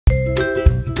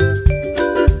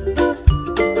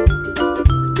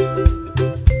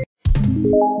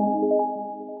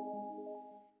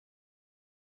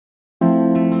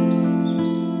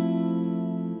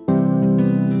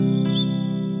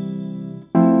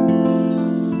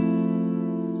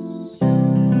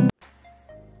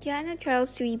Keanu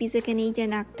Charles Reeves is a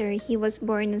Canadian actor. He was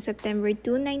born on September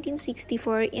 2,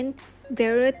 1964 in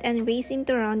Beirut and raised in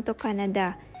Toronto,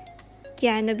 Canada.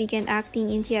 Keanu began acting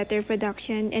in theater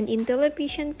production and in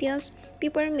television films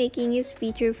before making his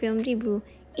feature film debut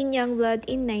in Youngblood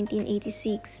in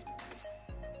 1986.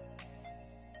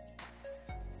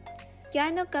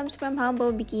 Keanu comes from humble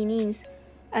beginnings.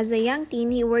 As a young teen,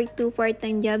 he worked 2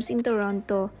 part-time jobs in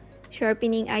Toronto,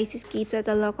 sharpening ice skates at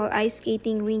a local ice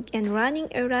skating rink and running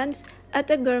errands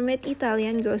at a gourmet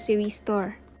Italian grocery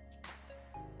store.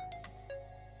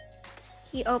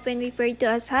 He often referred to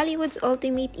as Hollywood's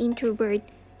ultimate introvert.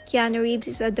 Keanu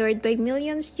Reeves is adored by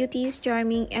millions due to his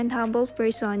charming and humble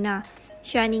persona,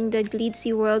 shunning the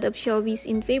glitzy world of showbiz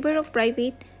in favor of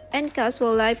private and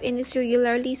casual life, and is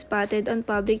regularly spotted on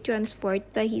public transport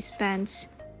by his fans.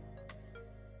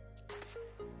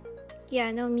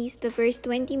 Keanu missed the first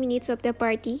 20 minutes of the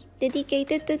party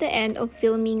dedicated to the end of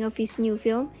filming of his new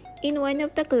film in one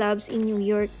of the clubs in New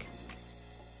York.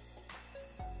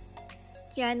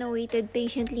 Keanu waited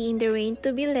patiently in the rain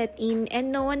to be let in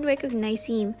and no one recognized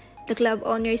him. The club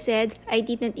owner said, "I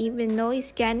didn't even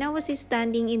notice Keanu was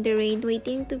standing in the rain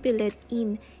waiting to be let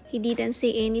in. He didn't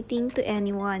say anything to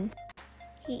anyone."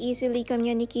 He easily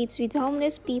communicates with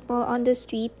homeless people on the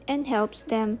street and helps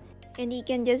them. And he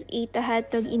can just eat a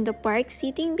hot dog in the park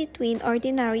sitting between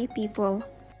ordinary people.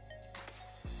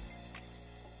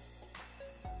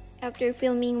 After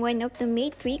filming one of the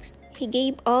Matrix, he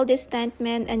gave all the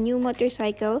stuntmen a new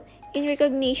motorcycle in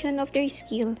recognition of their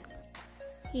skill.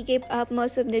 He gave up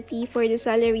most of the fee for the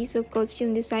salaries of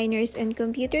costume designers and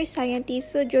computer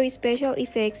scientists who drew special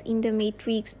effects in the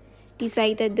Matrix,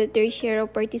 decided that their share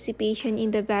of participation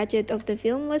in the budget of the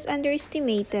film was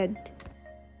underestimated.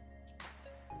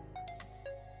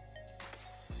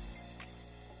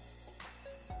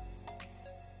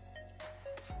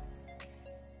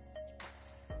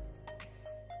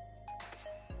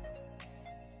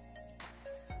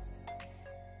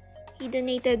 He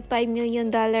donated $5 million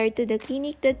to the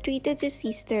clinic that treated his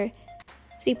sister,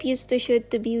 refused to shoot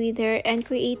to be with her, and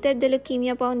created the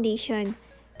Leukemia Foundation,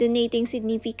 donating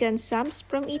significant sums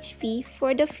from each fee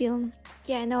for the film.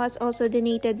 Keanu has also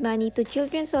donated money to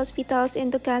children's hospitals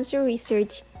and to cancer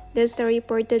research. The star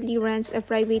reportedly runs a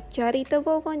private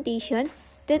charitable foundation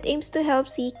that aims to help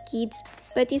sick kids,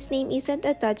 but his name isn't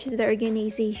attached to the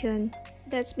organization.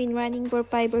 That's been running for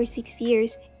 5 or 6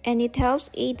 years, and it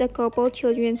helps aid a couple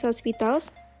children's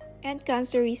hospitals and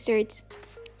cancer research.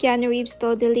 Keanu Reeves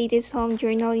told the latest Home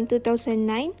Journal in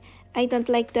 2009, "I don't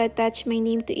like to attach my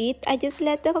name to it, I just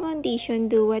let the foundation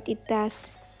do what it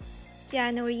does."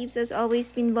 Keanu Reeves has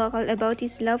always been vocal about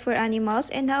his love for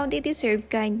animals and how they deserve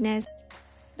kindness.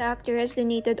 The actor has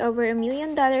donated over $1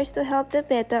 million to help the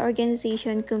PETA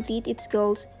organization complete its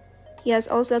goals. He has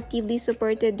also actively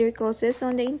supported their causes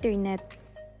on the internet.